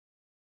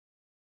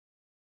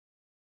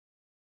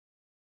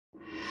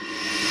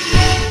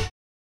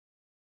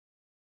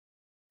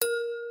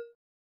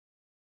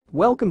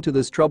Welcome to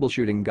this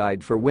troubleshooting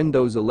guide for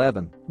Windows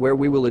 11, where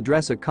we will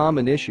address a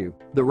common issue,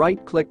 the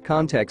right-click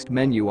context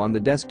menu on the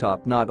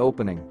desktop not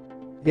opening.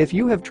 If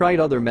you have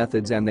tried other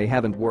methods and they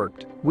haven't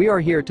worked, we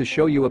are here to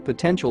show you a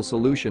potential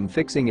solution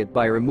fixing it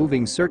by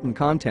removing certain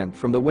content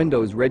from the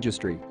Windows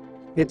registry.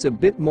 It's a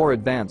bit more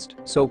advanced,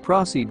 so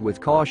proceed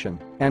with caution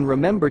and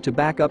remember to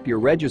back up your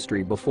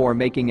registry before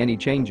making any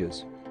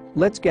changes.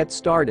 Let's get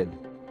started.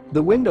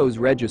 The Windows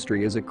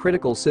registry is a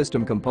critical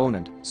system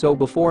component, so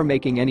before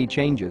making any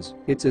changes,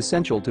 it's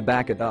essential to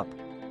back it up.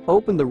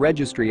 Open the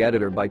registry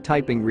editor by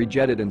typing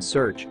regedit in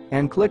search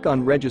and click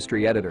on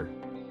Registry Editor.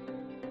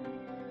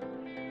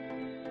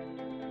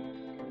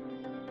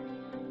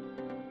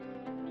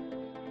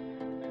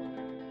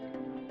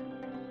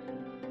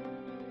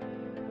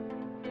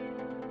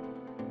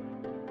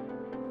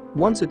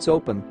 Once it's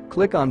open,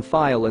 click on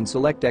File and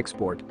select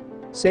Export.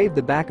 Save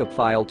the backup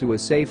file to a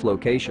safe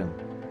location.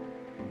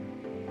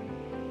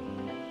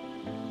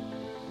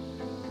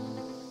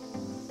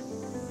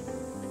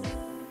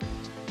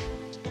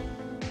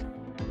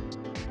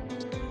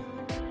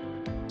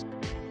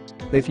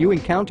 If you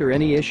encounter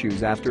any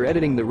issues after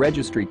editing the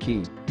registry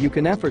key, you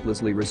can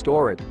effortlessly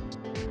restore it.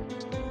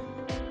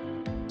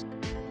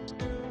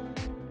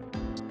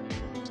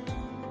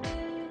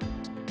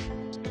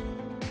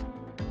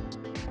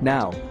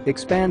 Now,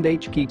 expand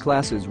HKey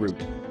class's root.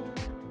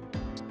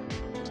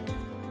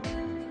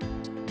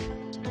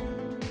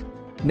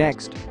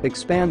 Next,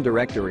 expand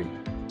directory.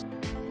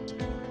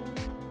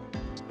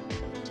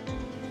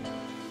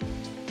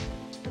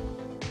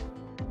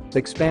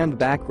 Expand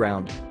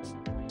background.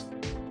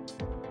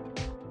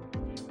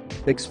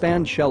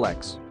 Expand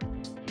shellx.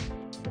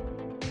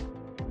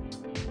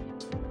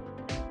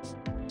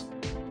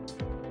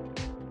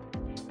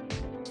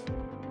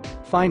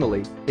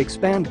 Finally,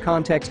 expand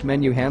context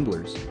menu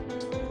handlers.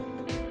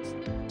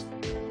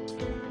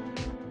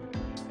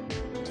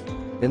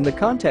 In the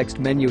context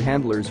menu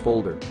handlers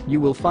folder,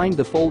 you will find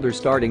the folder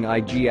starting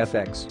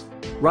IGFX.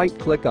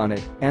 Right-click on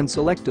it and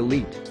select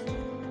Delete.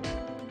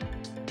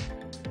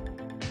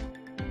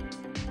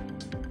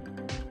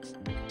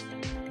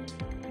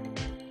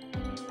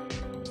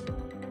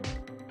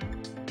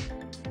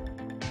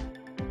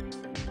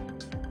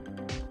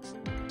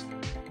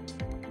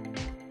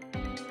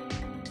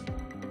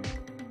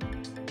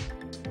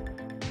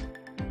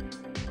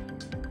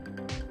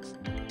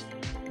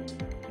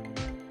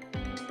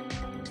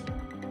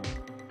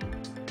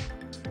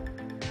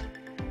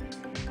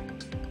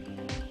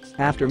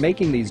 After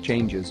making these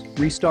changes,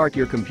 restart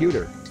your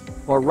computer.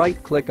 Or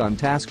right-click on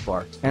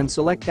Taskbar and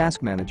select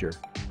Task Manager.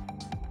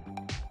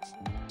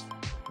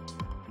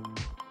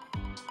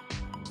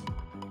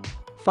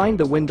 Find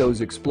the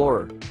Windows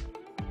Explorer.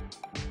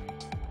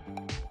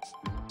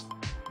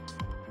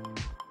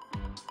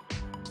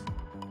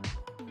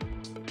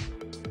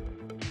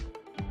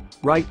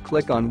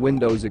 Right-click on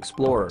Windows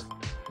Explorer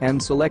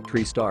and select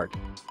Restart.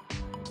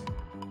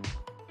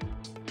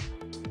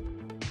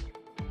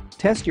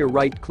 Test your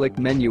right-click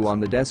menu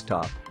on the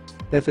desktop.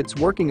 If it's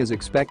working as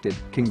expected,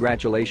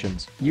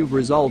 congratulations, you've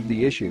resolved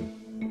the issue.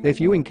 If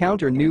you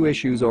encounter new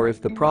issues or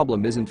if the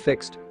problem isn't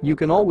fixed, you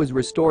can always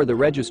restore the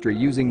registry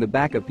using the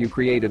backup you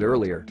created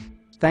earlier.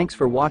 Thanks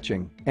for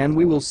watching, and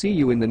we will see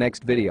you in the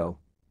next video.